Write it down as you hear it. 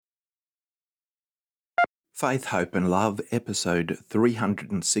Faith, Hope and Love, episode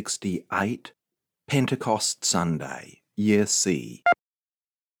 368, Pentecost Sunday, Year C.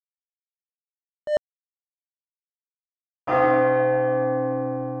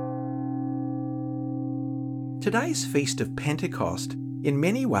 Today's Feast of Pentecost, in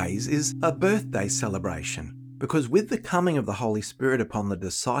many ways, is a birthday celebration, because with the coming of the Holy Spirit upon the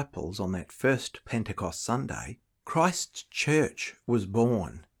disciples on that first Pentecost Sunday, Christ's church was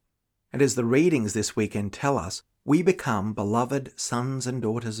born. And as the readings this weekend tell us, we become beloved sons and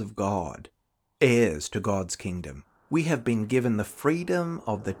daughters of God, heirs to God's kingdom. We have been given the freedom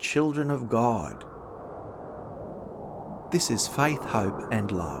of the children of God. This is Faith, Hope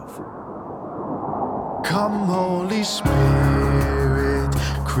and Love. Come, Holy Spirit,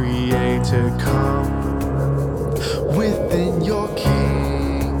 Creator, come. Within your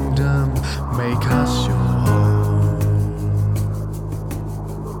kingdom, make us your home.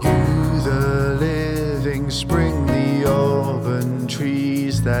 You, the living spring, the open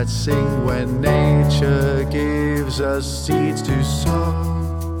trees that sing when nature gives us seeds to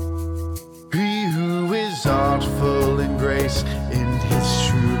sow. He who is artful in grace in his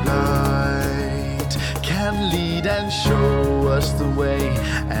true light can lead and show us the way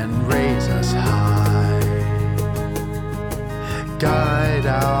and raise us high. Guide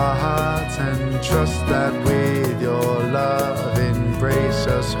our hearts and trust that with your love embrace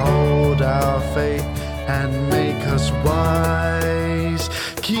us, hold our faith and make us wise.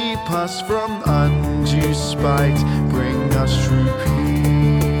 Keep us from undue spite, bring us true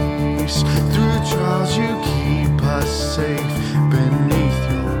peace. Through trials you keep us safe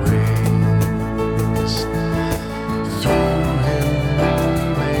beneath your wings. Through him we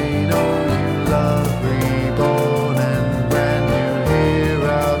may know you love reborn, and when you hear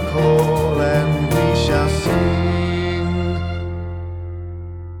our call and we shall sing.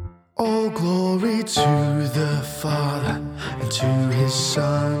 All glory to the Father and to his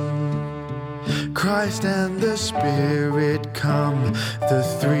Son, Christ and the Spirit come, the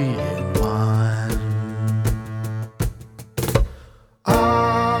three in one.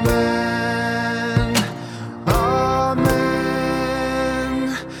 Amen, amen,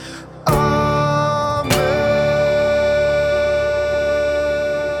 amen.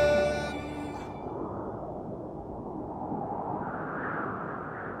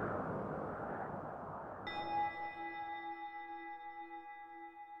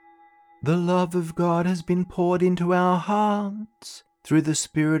 The love of God has been poured into our hearts through the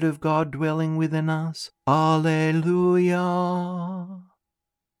Spirit of God dwelling within us. Alleluia.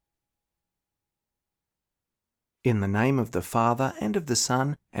 In the name of the Father, and of the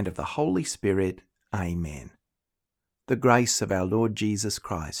Son, and of the Holy Spirit. Amen. The grace of our Lord Jesus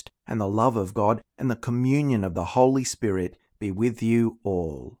Christ, and the love of God, and the communion of the Holy Spirit be with you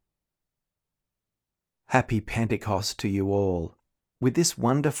all. Happy Pentecost to you all. With this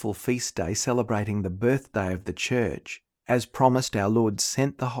wonderful feast day celebrating the birthday of the Church, as promised, our Lord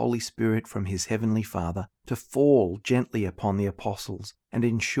sent the Holy Spirit from his heavenly Father to fall gently upon the apostles and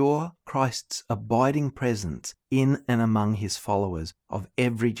ensure Christ's abiding presence in and among his followers of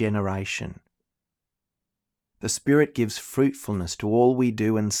every generation. The Spirit gives fruitfulness to all we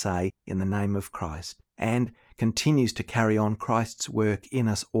do and say in the name of Christ, and continues to carry on Christ's work in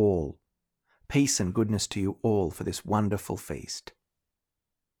us all. Peace and goodness to you all for this wonderful feast.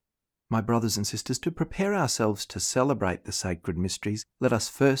 My brothers and sisters, to prepare ourselves to celebrate the sacred mysteries, let us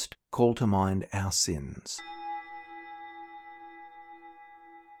first call to mind our sins.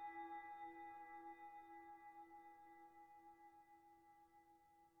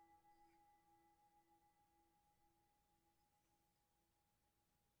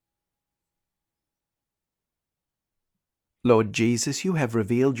 Lord Jesus, you have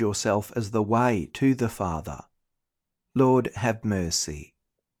revealed yourself as the way to the Father. Lord, have mercy.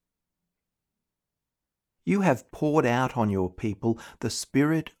 You have poured out on your people the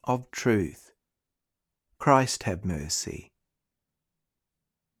Spirit of truth. Christ, have mercy.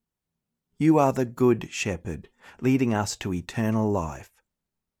 You are the Good Shepherd, leading us to eternal life.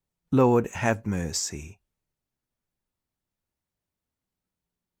 Lord, have mercy.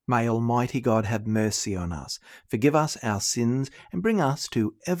 May Almighty God have mercy on us, forgive us our sins, and bring us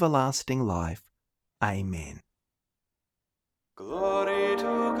to everlasting life. Amen. Glory to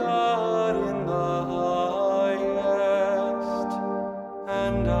God in the highest,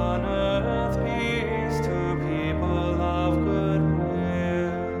 and on earth peace to people of good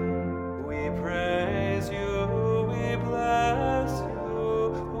will. We praise you, we bless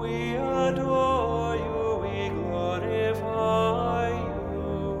you, we adore you, we glorify you.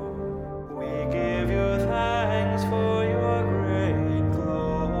 We give you thanks for your great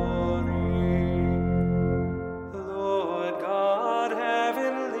glory.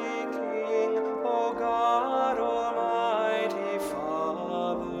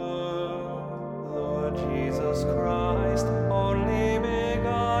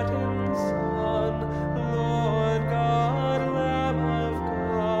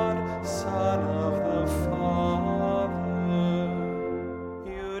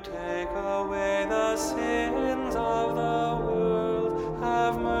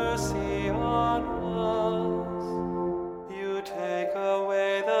 have mercy on us. You take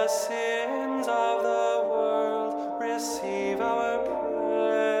away the sins of the world, receive our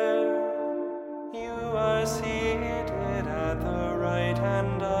prayer. You are seated at the right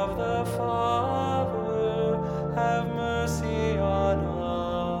hand of the Father, have mercy on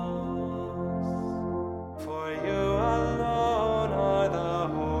us. For you alone are the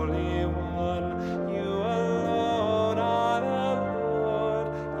Holy One, you alone are the Lord,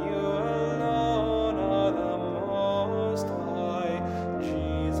 you alone are the Most High,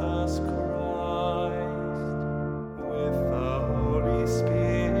 Jesus Christ, with the Holy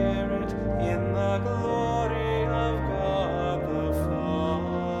Spirit, in the glory of God the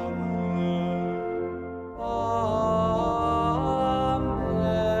Father.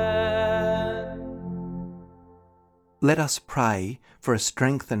 Amen. Let us pray for a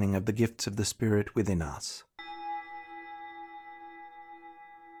strengthening of the gifts of the Spirit within us.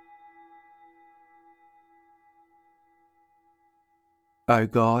 O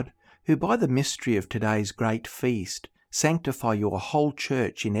God, who by the mystery of today's great feast sanctify your whole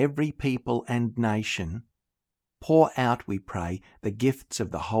church in every people and nation, pour out, we pray, the gifts of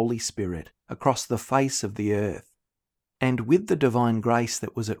the Holy Spirit across the face of the earth, and with the divine grace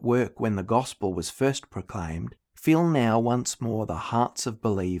that was at work when the gospel was first proclaimed, fill now once more the hearts of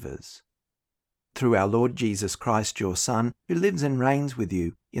believers. Through our Lord Jesus Christ, your Son, who lives and reigns with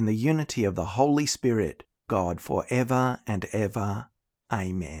you in the unity of the Holy Spirit, God for ever and ever.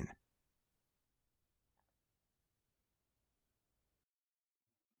 Amen.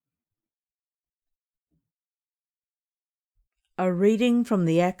 A reading from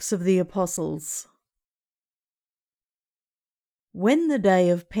the Acts of the Apostles. When the day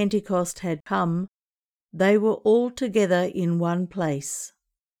of Pentecost had come, they were all together in one place.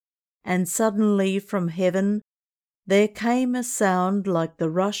 And suddenly from heaven there came a sound like the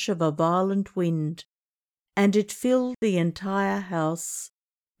rush of a violent wind, and it filled the entire house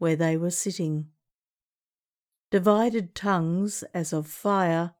where they were sitting. Divided tongues as of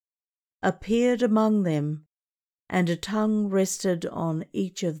fire appeared among them, and a tongue rested on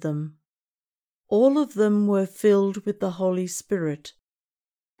each of them. All of them were filled with the Holy Spirit,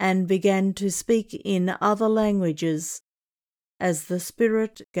 and began to speak in other languages, as the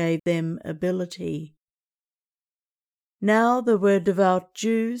Spirit gave them ability. Now there were devout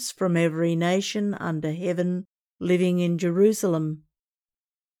Jews from every nation under heaven living in Jerusalem.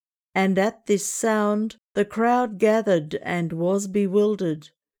 And at this sound the crowd gathered and was bewildered,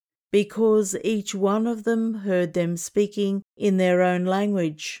 because each one of them heard them speaking in their own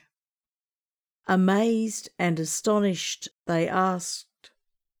language. Amazed and astonished, they asked,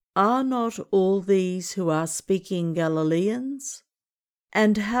 "Are not all these who are speaking Galileans?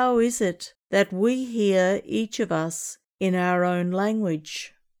 And how is it that we hear each of us in our own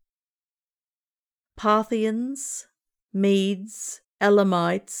language?" Parthians, Medes,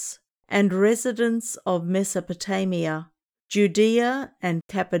 Elamites, and residents of Mesopotamia, Judea and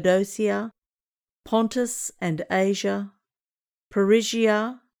Cappadocia, Pontus and Asia,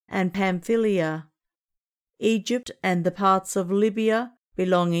 Phrygia and Pamphylia, Egypt and the parts of Libya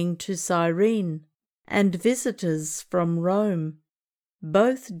belonging to Cyrene, and visitors from Rome,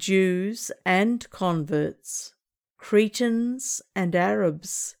 both Jews and converts, Cretans and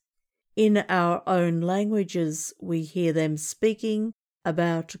Arabs. In our own languages we hear them speaking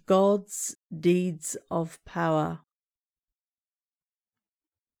about God's deeds of power.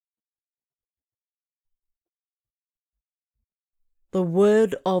 The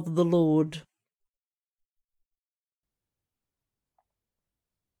word of the Lord.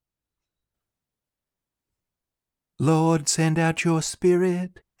 Lord, send out your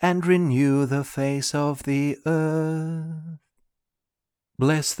Spirit and renew the face of the earth.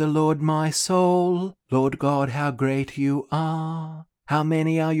 Bless the Lord, my soul. Lord God, how great you are. How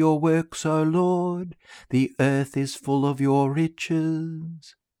many are your works, O Lord? The earth is full of your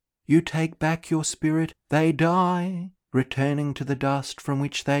riches. You take back your spirit, they die, returning to the dust from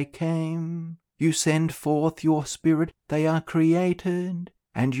which they came. You send forth your Spirit, they are created,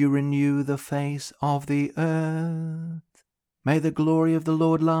 and you renew the face of the earth. May the glory of the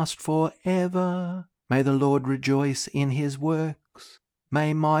Lord last for ever. May the Lord rejoice in his works.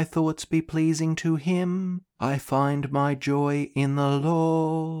 May my thoughts be pleasing to him. I find my joy in the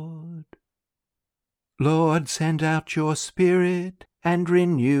Lord. Lord, send out your Spirit and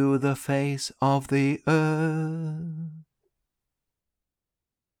renew the face of the earth.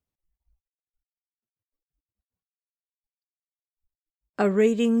 A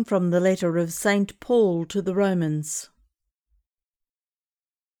reading from the letter of St. Paul to the Romans.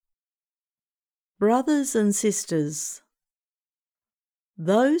 Brothers and sisters,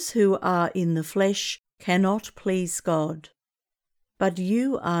 Those who are in the flesh cannot please God. But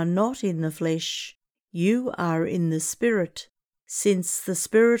you are not in the flesh, you are in the Spirit, since the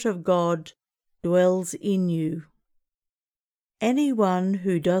Spirit of God dwells in you. Anyone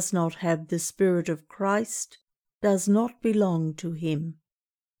who does not have the Spirit of Christ does not belong to him.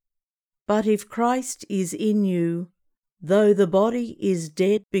 But if Christ is in you, though the body is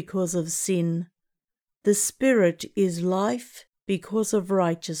dead because of sin, the Spirit is life because of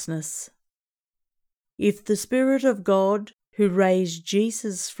righteousness. If the Spirit of God, who raised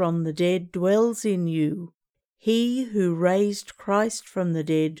Jesus from the dead, dwells in you, he who raised Christ from the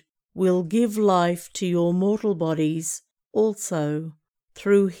dead will give life to your mortal bodies also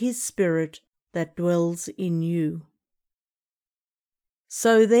through his Spirit that dwells in you.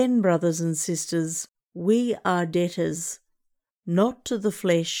 So then, brothers and sisters, we are debtors, not to the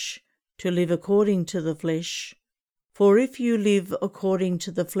flesh, to live according to the flesh. For if you live according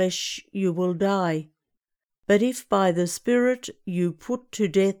to the flesh, you will die. But if by the Spirit you put to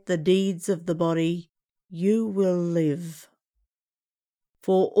death the deeds of the body, you will live.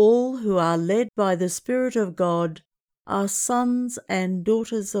 For all who are led by the Spirit of God are sons and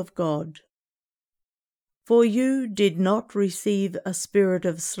daughters of God. For you did not receive a spirit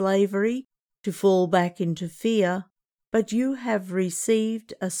of slavery to fall back into fear, but you have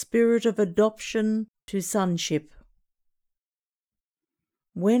received a spirit of adoption to sonship.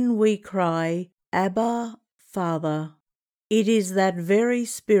 When we cry, Abba, Father, it is that very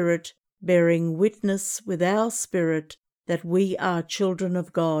Spirit bearing witness with our spirit that we are children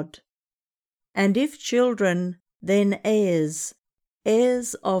of God. And if children, then heirs,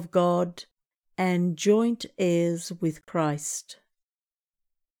 heirs of God, and joint heirs with Christ.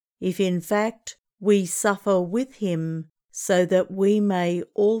 If in fact we suffer with him, so that we may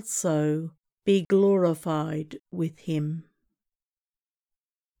also be glorified with him.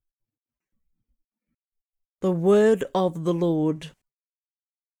 The word of the Lord.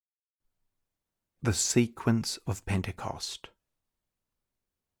 The sequence of Pentecost.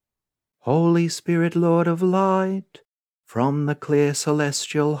 Holy Spirit, Lord of light, from the clear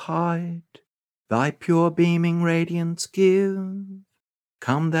celestial height, thy pure beaming radiance give.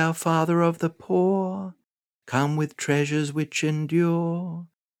 Come, thou Father of the poor, come with treasures which endure.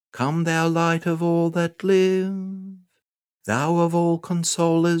 Come, thou light of all that live, thou of all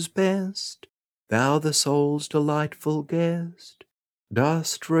consolers best, thou the soul's delightful guest,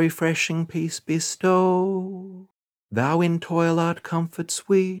 dost refreshing peace bestow. Thou in toil art comfort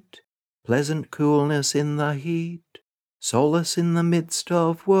sweet, pleasant coolness in the heat, solace in the midst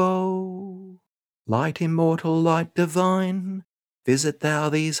of woe. Light immortal, light divine, visit thou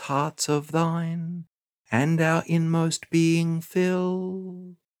these hearts of thine, and our inmost being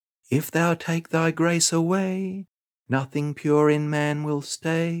fill. If thou take thy grace away, nothing pure in man will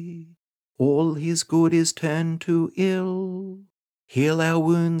stay. All his good is turned to ill. Heal our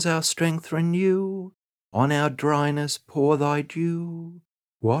wounds, our strength renew, on our dryness pour thy dew.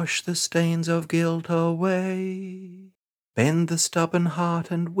 Wash the stains of guilt away. Bend the stubborn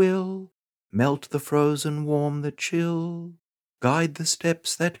heart and will, melt the frozen, warm the chill. Guide the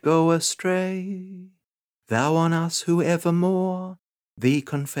steps that go astray. Thou on us who evermore thee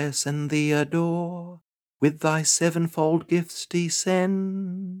confess and thee adore, with thy sevenfold gifts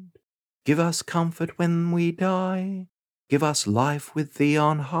descend. Give us comfort when we die, give us life with thee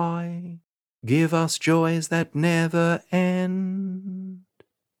on high, give us joys that never end.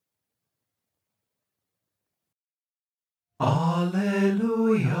 Alleluia,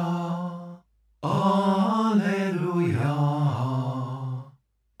 Alleluia,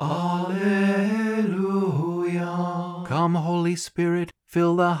 Alleluia. Come, Holy Spirit,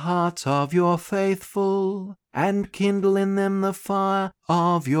 fill the hearts of your faithful, and kindle in them the fire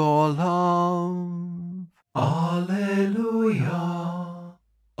of your love. Alleluia,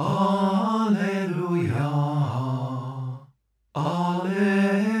 Alleluia,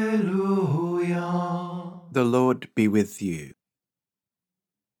 Alleluia. The Lord be with you.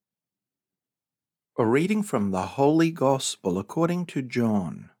 A reading from the Holy Gospel according to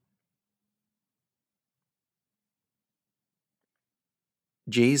John.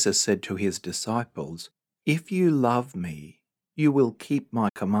 Jesus said to his disciples, "If you love me, you will keep my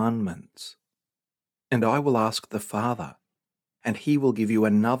commandments. And I will ask the Father, and he will give you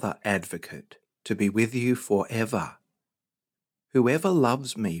another advocate to be with you forever. Whoever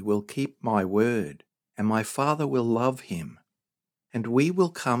loves me will keep my word, and my Father will love him, and we will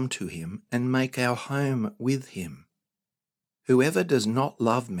come to him and make our home with him. Whoever does not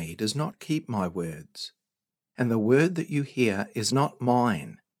love me does not keep my words, and the word that you hear is not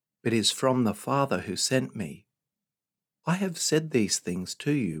mine, but is from the Father who sent me. I have said these things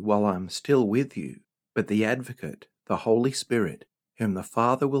to you while I am still with you, but the Advocate, the Holy Spirit, whom the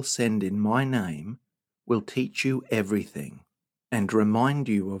Father will send in my name, will teach you everything and remind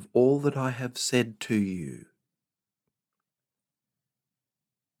you of all that I have said to you.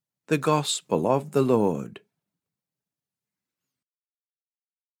 The Gospel of the Lord.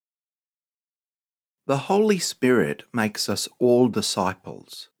 The Holy Spirit makes us all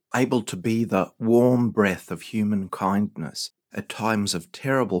disciples, able to be the warm breath of human kindness at times of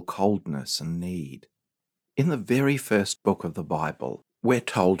terrible coldness and need. In the very first book of the Bible, we're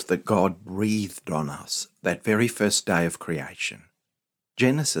told that God breathed on us that very first day of creation.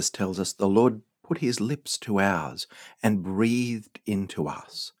 Genesis tells us the Lord put his lips to ours and breathed into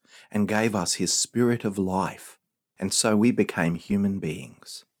us and gave us his spirit of life, and so we became human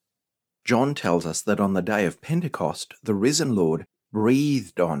beings. John tells us that on the day of Pentecost, the risen Lord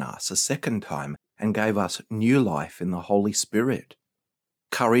breathed on us a second time and gave us new life in the Holy Spirit.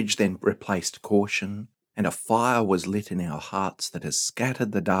 Courage then replaced caution, and a fire was lit in our hearts that has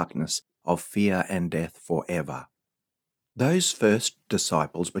scattered the darkness of fear and death forever. Those first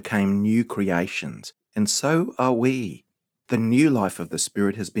disciples became new creations, and so are we. The new life of the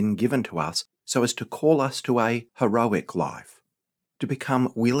Spirit has been given to us so as to call us to a heroic life, to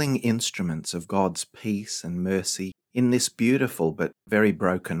become willing instruments of God's peace and mercy in this beautiful but very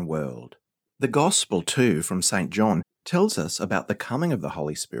broken world. The Gospel, too, from St. John, tells us about the coming of the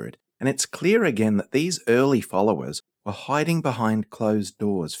Holy Spirit, and it's clear again that these early followers were hiding behind closed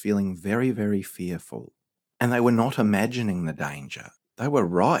doors, feeling very, very fearful. And they were not imagining the danger. They were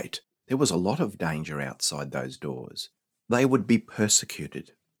right. There was a lot of danger outside those doors. They would be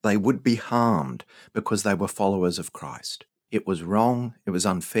persecuted. They would be harmed because they were followers of Christ. It was wrong, it was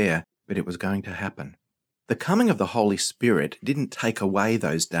unfair, but it was going to happen. The coming of the Holy Spirit didn't take away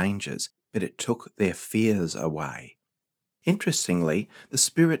those dangers, but it took their fears away. Interestingly, the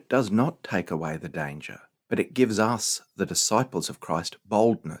Spirit does not take away the danger, but it gives us, the disciples of Christ,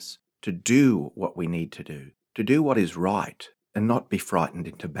 boldness to do what we need to do what is right, and not be frightened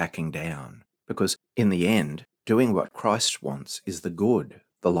into backing down. Because in the end, doing what Christ wants is the good,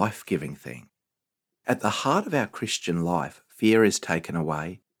 the life-giving thing. At the heart of our Christian life, fear is taken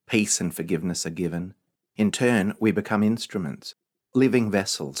away, peace and forgiveness are given. In turn, we become instruments, living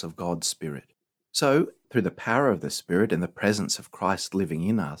vessels of God's Spirit. So, through the power of the Spirit and the presence of Christ living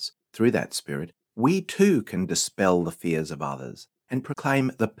in us, through that Spirit, we too can dispel the fears of others and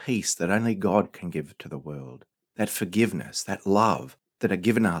proclaim the peace that only God can give to the world, that forgiveness, that love that are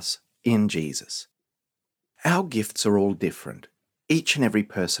given us in Jesus. Our gifts are all different. Each and every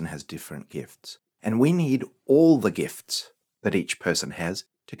person has different gifts, and we need all the gifts that each person has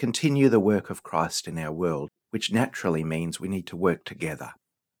to continue the work of Christ in our world, which naturally means we need to work together.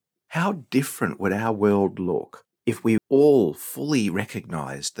 How different would our world look if we all fully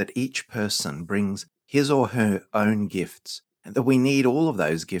recognized that each person brings his or her own gifts, and that we need all of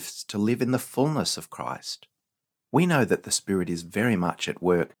those gifts to live in the fullness of Christ? We know that the Spirit is very much at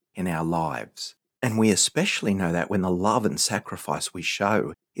work in our lives, and we especially know that when the love and sacrifice we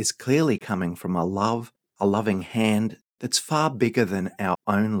show is clearly coming from a loving hand that's far bigger than our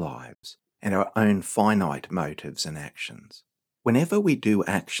own lives and our own finite motives and actions. Whenever we do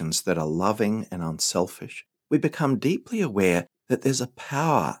actions that are loving and unselfish, we become deeply aware that there's a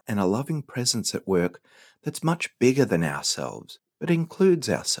power and a loving presence at work that's much bigger than ourselves, but includes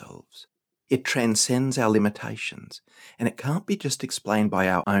ourselves. It transcends our limitations, and it can't be just explained by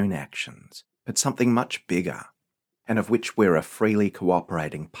our own actions, but something much bigger, and of which we're a freely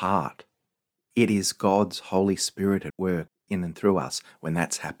cooperating part. It is God's Holy Spirit at work in and through us when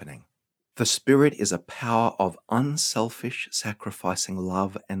that's happening. The Spirit is a power of unselfish, sacrificing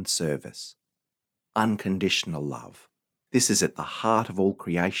love and service. Unconditional love. This is at the heart of all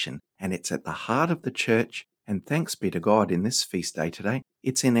creation, and it's at the heart of the church, and thanks be to God in this feast day today,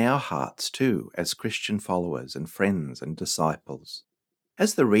 it's in our hearts too, as Christian followers and friends and disciples.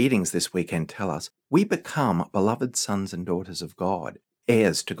 As the readings this weekend tell us, we become beloved sons and daughters of God,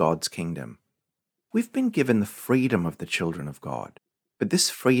 heirs to God's kingdom. We've been given the freedom of the children of God, but this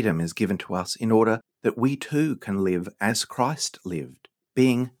freedom is given to us in order that we too can live as Christ lived,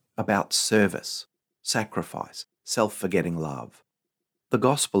 being about service, sacrifice, self-forgetting love. The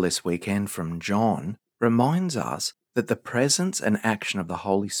Gospel this weekend from John reminds us that the presence and action of the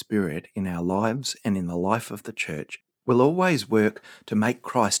Holy Spirit in our lives and in the life of the church will always work to make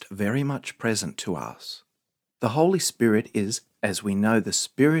Christ very much present to us. The Holy Spirit is, as we know, the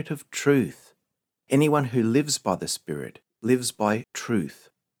Spirit of truth. Anyone who lives by the Spirit lives by truth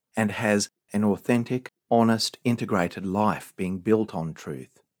and has an authentic, honest, integrated life being built on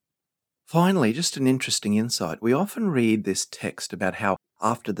truth. Finally, just an interesting insight. We often read this text about how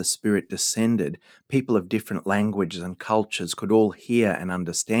after the Spirit descended, people of different languages and cultures could all hear and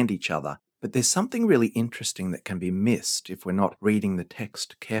understand each other. But there's something really interesting that can be missed if we're not reading the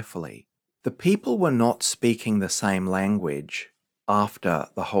text carefully. The people were not speaking the same language after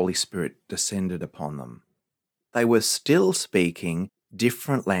the Holy Spirit descended upon them. They were still speaking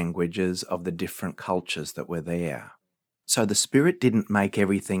different languages of the different cultures that were there. So the Spirit didn't make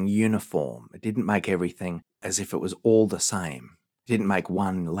everything uniform. It didn't make everything as if it was all the same. It didn't make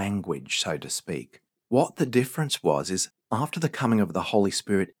one language, so to speak. What the difference was is after the coming of the Holy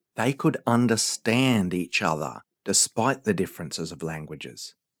Spirit, they could understand each other despite the differences of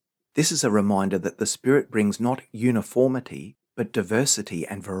languages. This is a reminder that the Spirit brings not uniformity, but diversity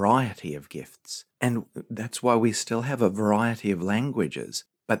and variety of gifts. And that's why we still have a variety of languages,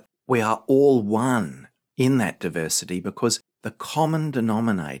 but we are all one in that diversity because the common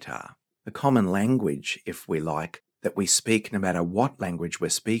denominator, the common language, if we like, that we speak no matter what language we're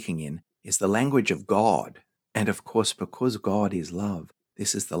speaking in, is the language of God. And of course, because God is love,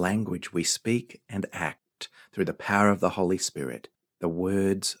 this is the language we speak and act through the power of the Holy Spirit, the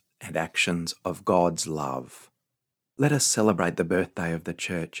words and actions of God's love. Let us celebrate the birthday of the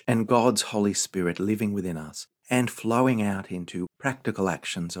Church and God's Holy Spirit living within us and flowing out into practical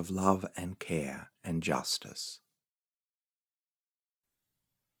actions of love and care and justice.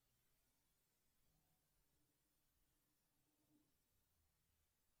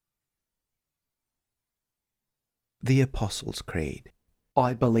 The Apostles' Creed.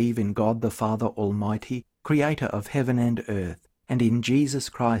 I believe in God the Father Almighty, creator of heaven and earth, and in Jesus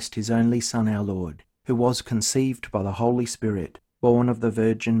Christ, his only Son, our Lord, who was conceived by the Holy Spirit, born of the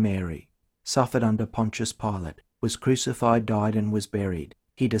Virgin Mary, suffered under Pontius Pilate, was crucified, died, and was buried.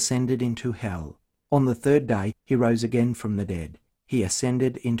 He descended into hell. On the third day he rose again from the dead. He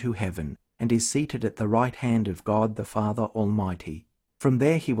ascended into heaven, and is seated at the right hand of God the Father Almighty. From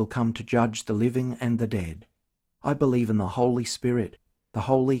there he will come to judge the living and the dead. I believe in the Holy Spirit, the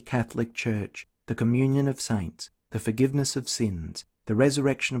Holy Catholic Church, the communion of saints, the forgiveness of sins, the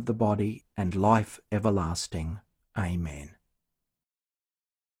resurrection of the body, and life everlasting. Amen.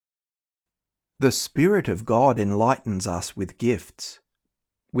 The Spirit of God enlightens us with gifts.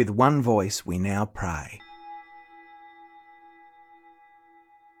 With one voice we now pray.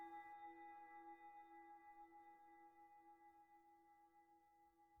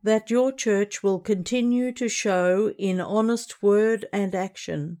 That your Church will continue to show in honest word and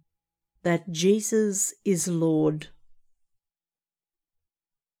action that Jesus is Lord.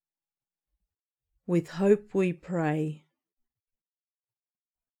 With hope we pray.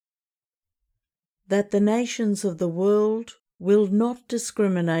 That the nations of the world will not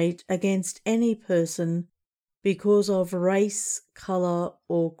discriminate against any person because of race, colour,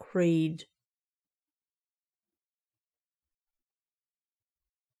 or creed.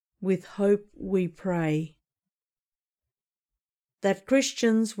 With hope we pray. That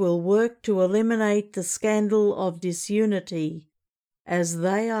Christians will work to eliminate the scandal of disunity, as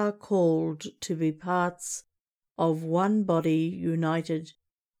they are called to be parts of one body united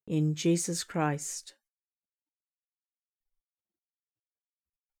in Jesus Christ.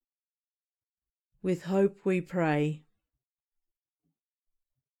 With hope we pray.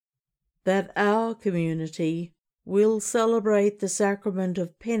 That our community will celebrate the sacrament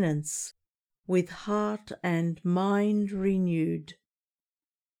of penance with heart and mind renewed.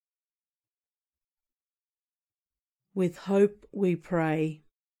 With hope we pray.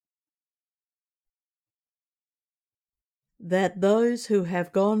 That those who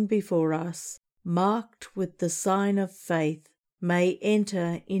have gone before us, marked with the sign of faith, may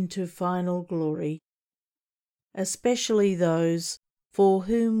enter into final glory, especially those for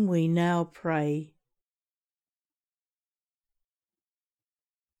whom we now pray.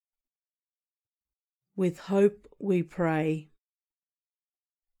 With hope we pray.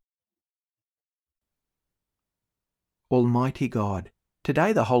 Almighty God,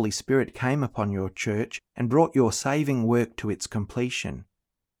 today the Holy Spirit came upon your Church and brought your saving work to its completion.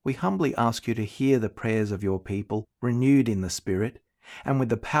 We humbly ask you to hear the prayers of your people, renewed in the Spirit, and with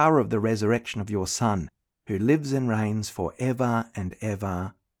the power of the resurrection of your Son, who lives and reigns for ever and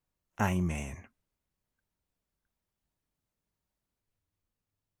ever. Amen.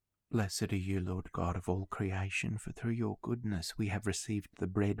 Blessed are you, Lord God of all creation, for through your goodness we have received the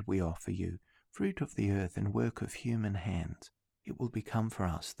bread we offer you, fruit of the earth and work of human hands. It will become for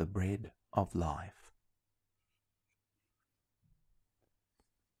us the bread of life.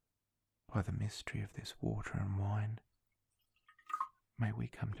 By the mystery of this water and wine, may we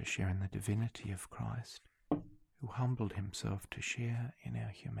come to share in the divinity of Christ, who who humbled himself to share in our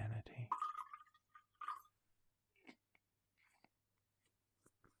humanity.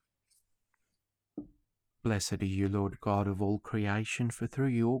 Blessed are you, Lord God of all creation, for through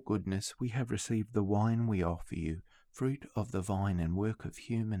your goodness we have received the wine we offer you, fruit of the vine and work of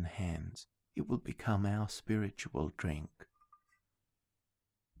human hands. It will become our spiritual drink.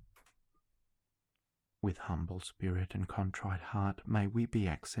 With humble spirit and contrite heart, may we be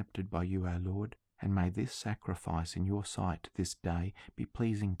accepted by you, our Lord, and may this sacrifice in your sight this day be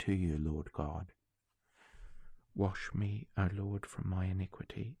pleasing to you, Lord God. Wash me, O Lord, from my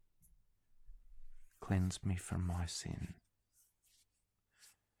iniquity. Cleanse me from my sin.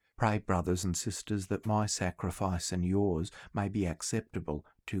 Pray, brothers and sisters, that my sacrifice and yours may be acceptable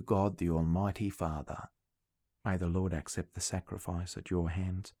to God the Almighty Father. May the Lord accept the sacrifice at your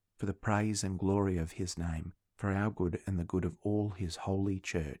hands for the praise and glory of his name, for our good and the good of all his holy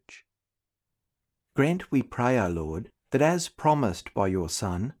church. Grant, we pray, O Lord, that as promised by your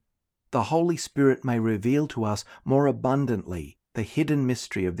Son, the Holy Spirit may reveal to us more abundantly the hidden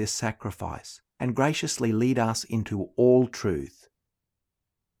mystery of this sacrifice, and graciously lead us into all truth.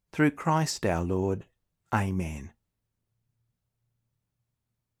 Through Christ our Lord. Amen.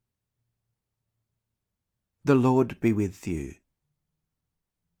 The Lord be with you.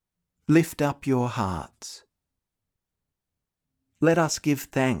 Lift up your hearts. Let us give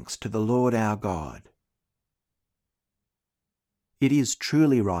thanks to the Lord our God. It is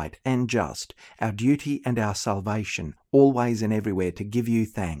truly right and just, our duty and our salvation, always and everywhere to give you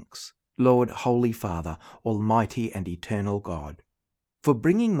thanks, Lord, Holy Father, Almighty and Eternal God. For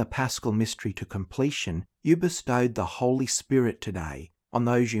bringing the Paschal mystery to completion, you bestowed the Holy Spirit today on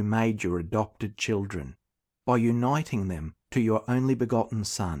those you made your adopted children, by uniting them to your only begotten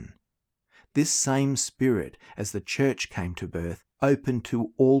Son. This same Spirit, as the Church came to birth, opened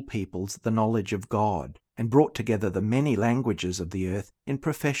to all peoples the knowledge of God, and brought together the many languages of the earth in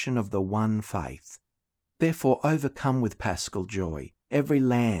profession of the one faith. Therefore, overcome with paschal joy, every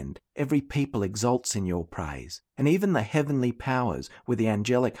land, every people exults in your praise, and even the heavenly powers with the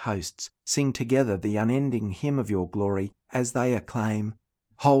angelic hosts sing together the unending hymn of your glory as they acclaim,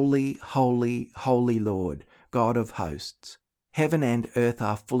 Holy, holy, holy Lord, God of hosts. Heaven and earth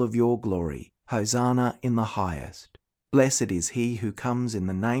are full of your glory. Hosanna in the highest. Blessed is he who comes in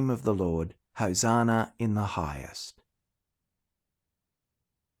the name of the Lord. Hosanna in the highest.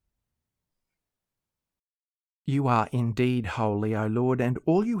 You are indeed holy, O Lord, and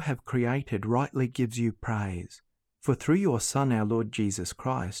all you have created rightly gives you praise. For through your Son, our Lord Jesus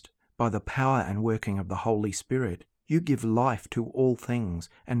Christ, by the power and working of the Holy Spirit, you give life to all things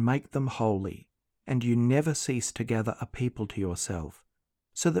and make them holy, and you never cease to gather a people to yourself,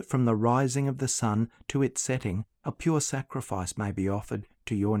 so that from the rising of the sun to its setting a pure sacrifice may be offered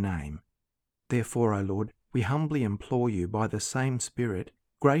to your name. Therefore, O Lord, we humbly implore you by the same Spirit,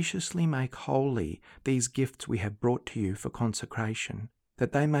 graciously make holy these gifts we have brought to you for consecration,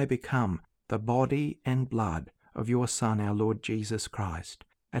 that they may become the body and blood of your Son, our Lord Jesus Christ,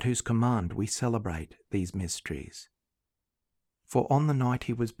 at whose command we celebrate these mysteries. For on the night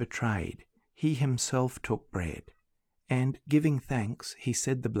he was betrayed, he himself took bread, and giving thanks, he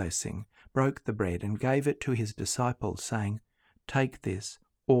said the blessing, broke the bread, and gave it to his disciples, saying, Take this,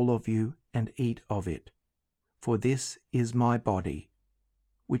 all of you, and eat of it, for this is my body,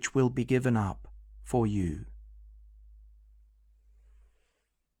 which will be given up for you.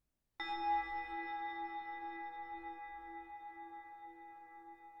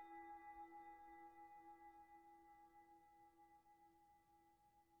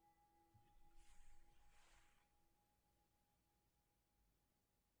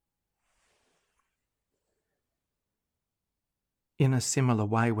 In a similar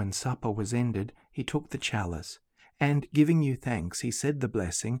way, when supper was ended, he took the chalice, and giving you thanks, he said the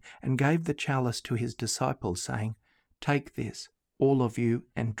blessing, and gave the chalice to his disciples, saying, Take this, all of you,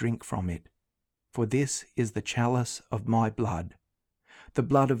 and drink from it, for this is the chalice of my blood, the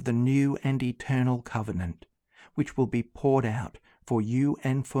blood of the new and eternal covenant, which will be poured out for you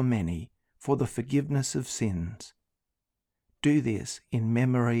and for many, for the forgiveness of sins. Do this in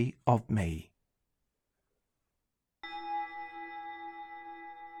memory of me.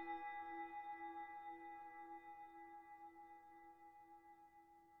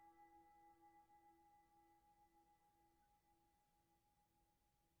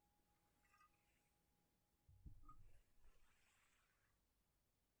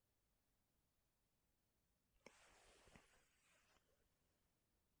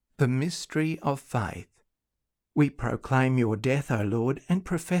 The mystery of faith. We proclaim your death, O Lord, and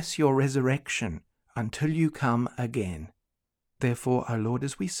profess your resurrection until you come again. Therefore, O Lord,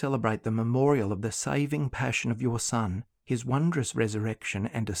 as we celebrate the memorial of the saving passion of your Son, his wondrous resurrection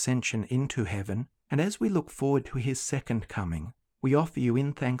and ascension into heaven, and as we look forward to his second coming, we offer you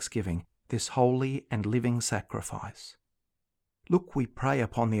in thanksgiving this holy and living sacrifice. Look, we pray,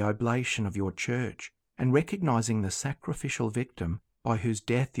 upon the oblation of your church, and recognizing the sacrificial victim by whose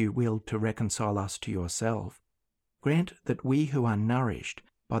death you willed to reconcile us to yourself, grant that we who are nourished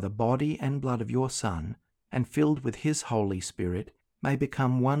by the body and blood of your Son, and filled with his Holy Spirit, may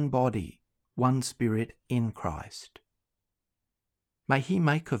become one body, one spirit in Christ. May he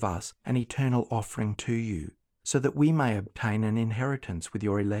make of us an eternal offering to you, so that we may obtain an inheritance with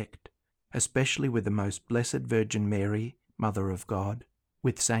your elect, especially with the most blessed Virgin Mary, Mother of God,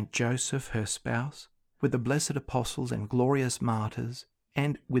 with Saint Joseph, her spouse, with the blessed apostles and glorious martyrs,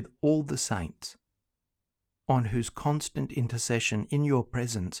 and with all the saints, on whose constant intercession in your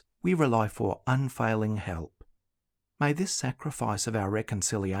presence we rely for unfailing help. May this sacrifice of our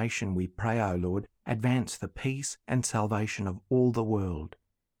reconciliation, we pray, O Lord, advance the peace and salvation of all the world.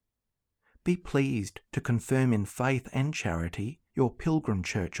 Be pleased to confirm in faith and charity your pilgrim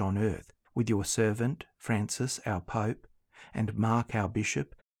church on earth, with your servant Francis, our Pope, and Mark, our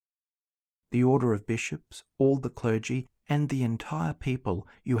Bishop, the order of bishops, all the clergy, and the entire people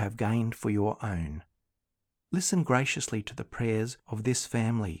you have gained for your own. Listen graciously to the prayers of this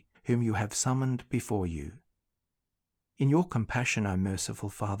family whom you have summoned before you. In your compassion, O merciful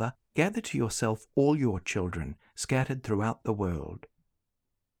Father, gather to yourself all your children scattered throughout the world.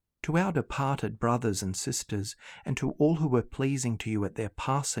 To our departed brothers and sisters, and to all who were pleasing to you at their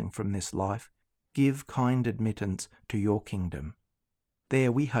passing from this life, give kind admittance to your kingdom.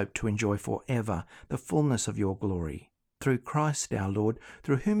 There we hope to enjoy for ever the fullness of your glory, through Christ our Lord,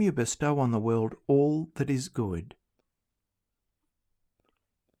 through whom you bestow on the world all that is good.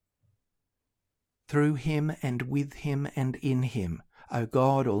 Through him and with him and in him, O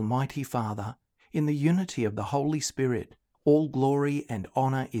God, Almighty Father, in the unity of the Holy Spirit, all glory and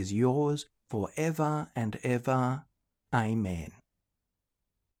honour is yours for ever and ever. Amen.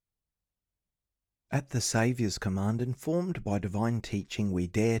 At the Saviour's command, informed by divine teaching, we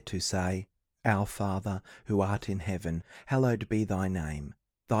dare to say, Our Father, who art in heaven, hallowed be thy name.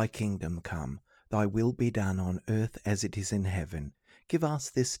 Thy kingdom come, thy will be done on earth as it is in heaven. Give us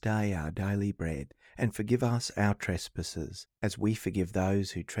this day our daily bread, and forgive us our trespasses, as we forgive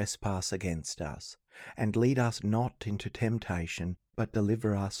those who trespass against us. And lead us not into temptation, but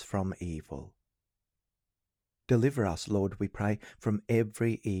deliver us from evil. Deliver us, Lord, we pray, from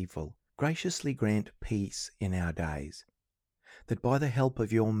every evil. Graciously grant peace in our days, that by the help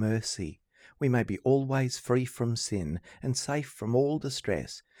of your mercy we may be always free from sin and safe from all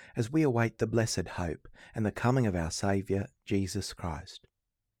distress, as we await the blessed hope and the coming of our Saviour, Jesus Christ.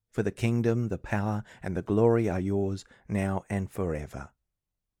 For the kingdom, the power, and the glory are yours, now and forever.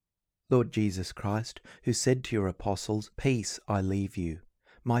 Lord Jesus Christ, who said to your apostles, Peace I leave you,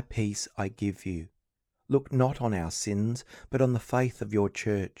 my peace I give you, look not on our sins, but on the faith of your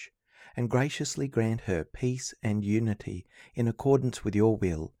church, and graciously grant her peace and unity in accordance with your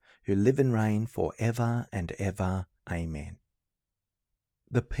will, who live and reign for ever and ever. Amen.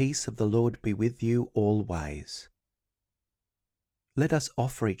 The peace of the Lord be with you always. Let us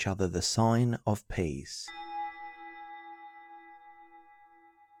offer each other the sign of peace.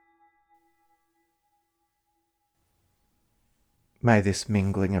 May this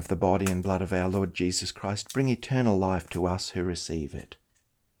mingling of the body and blood of our Lord Jesus Christ bring eternal life to us who receive it.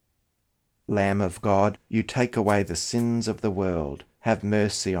 Lamb of God, you take away the sins of the world, have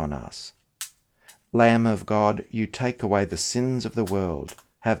mercy on us. Lamb of God, you take away the sins of the world,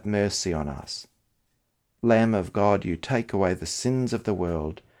 have mercy on us. Lamb of God, you take away the sins of the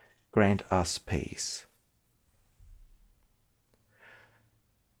world, grant us peace.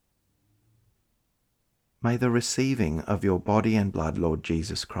 May the receiving of your body and blood, Lord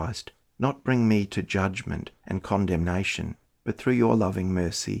Jesus Christ, not bring me to judgment and condemnation, but through your loving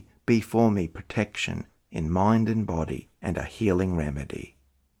mercy be for me protection in mind and body and a healing remedy.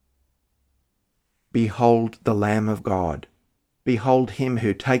 Behold the Lamb of God. Behold him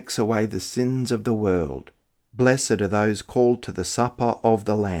who takes away the sins of the world. Blessed are those called to the supper of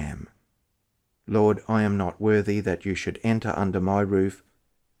the Lamb. Lord, I am not worthy that you should enter under my roof,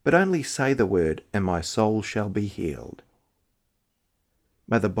 but only say the word, and my soul shall be healed.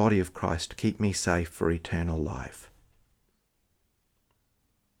 May the body of Christ keep me safe for eternal life.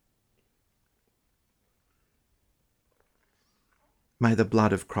 May the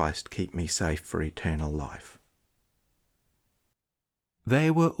blood of Christ keep me safe for eternal life.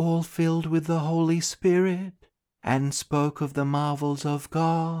 They were all filled with the Holy Spirit, and spoke of the marvels of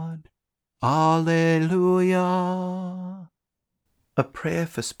God. Alleluia! A prayer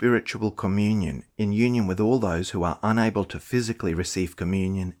for spiritual communion in union with all those who are unable to physically receive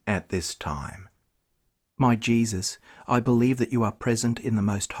communion at this time. My Jesus, I believe that you are present in the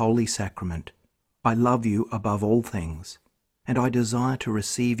most holy sacrament. I love you above all things, and I desire to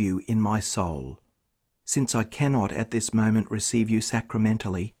receive you in my soul. Since I cannot at this moment receive you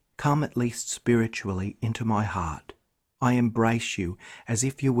sacramentally, come at least spiritually into my heart. I embrace you as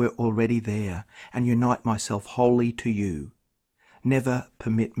if you were already there and unite myself wholly to you. Never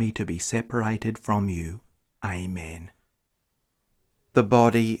permit me to be separated from you. Amen. The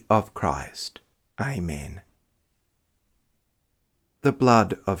body of Christ. Amen. The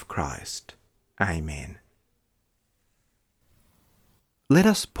blood of Christ. Amen. Let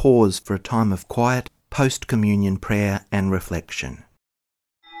us pause for a time of quiet post-communion prayer and reflection.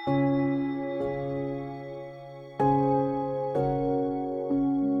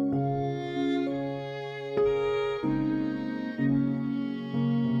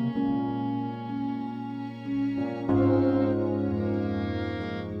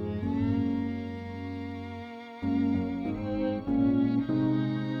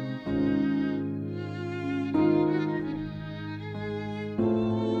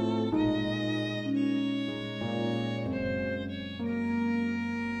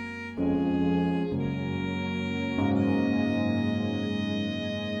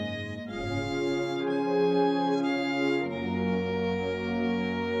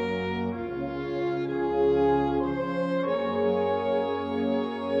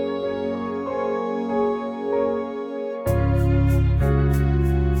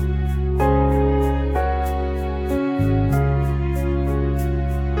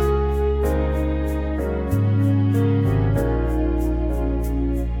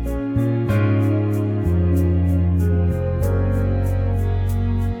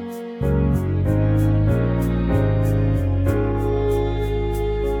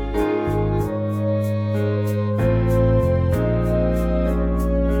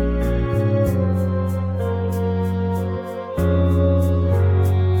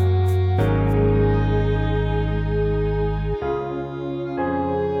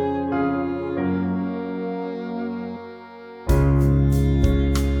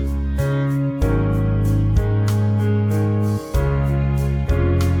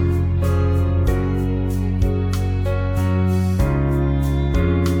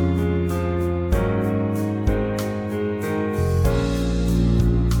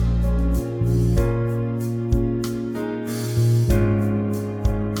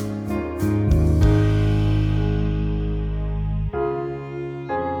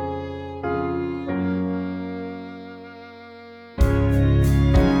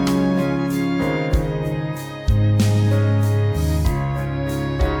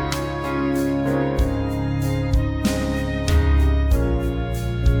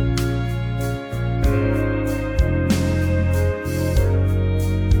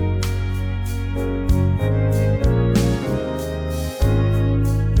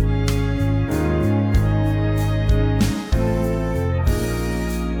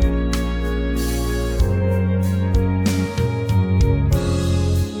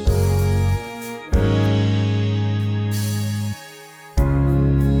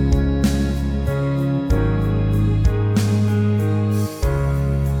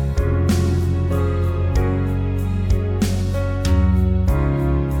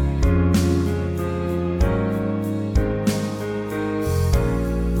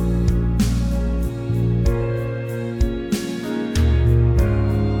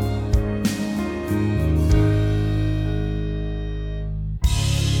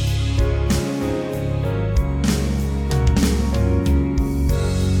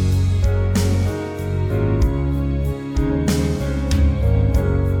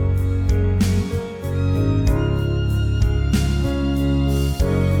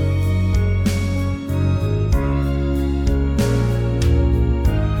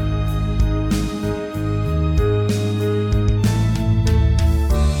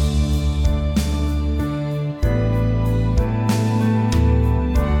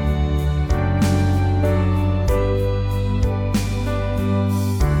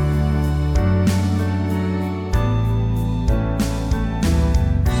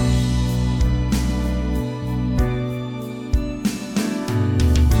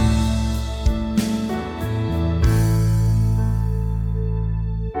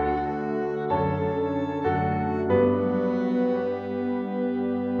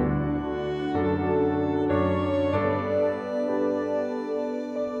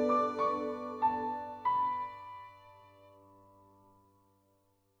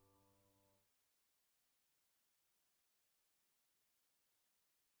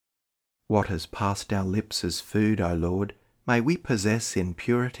 What has passed our lips as food, O Lord, may we possess in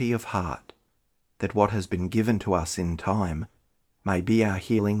purity of heart, that what has been given to us in time may be our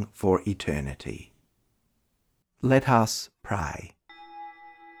healing for eternity. Let us pray.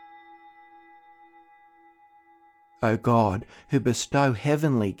 O God, who bestow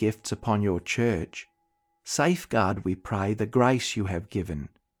heavenly gifts upon your church, safeguard, we pray, the grace you have given,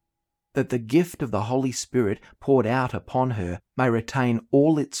 that the gift of the Holy Spirit poured out upon her may retain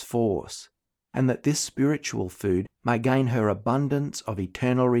all its force, and that this spiritual food may gain her abundance of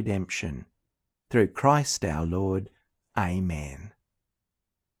eternal redemption. Through Christ our Lord. Amen.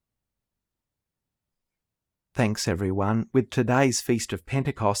 Thanks everyone. With today's Feast of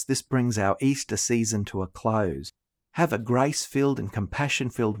Pentecost, this brings our Easter season to a close. Have a grace-filled and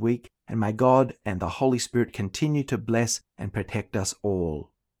compassion-filled week, and may God and the Holy Spirit continue to bless and protect us all.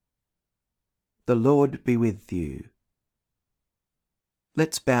 The Lord be with you.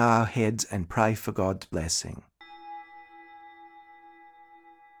 Let's bow our heads and pray for God's blessing.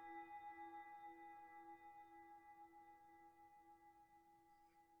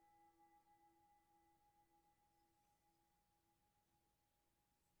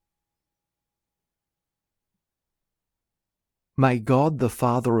 May God, the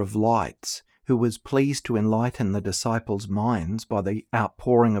Father of lights, who was pleased to enlighten the disciples' minds by the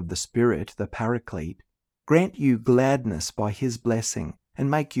outpouring of the Spirit, the Paraclete, grant you gladness by his blessing, and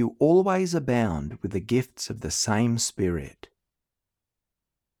make you always abound with the gifts of the same Spirit.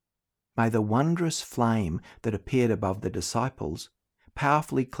 May the wondrous flame that appeared above the disciples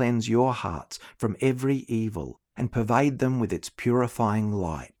powerfully cleanse your hearts from every evil and pervade them with its purifying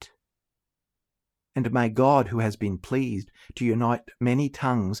light. And may God, who has been pleased to unite many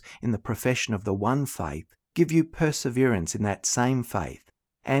tongues in the profession of the one faith, give you perseverance in that same faith,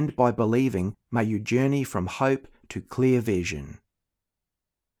 and by believing may you journey from hope to clear vision.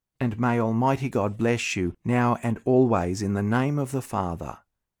 And may Almighty God bless you now and always in the name of the Father,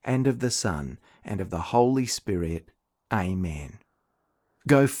 and of the Son, and of the Holy Spirit. Amen.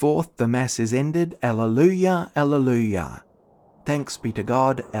 Go forth, the Mass is ended. Alleluia, alleluia. Thanks be to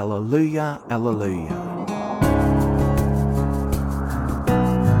God. Alleluia, alleluia.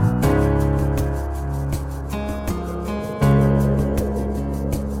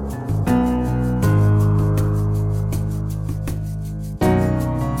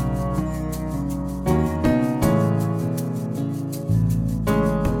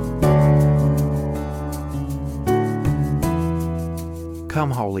 Come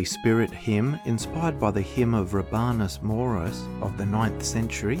Holy Spirit hymn, inspired by the hymn of Rabanus Maurus of the 9th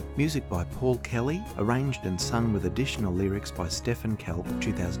century, music by Paul Kelly, arranged and sung with additional lyrics by Stephen Kelp,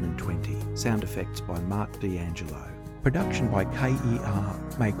 2020, sound effects by Mark D'Angelo. Production by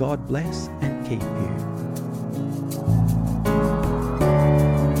KER. May God bless and keep you.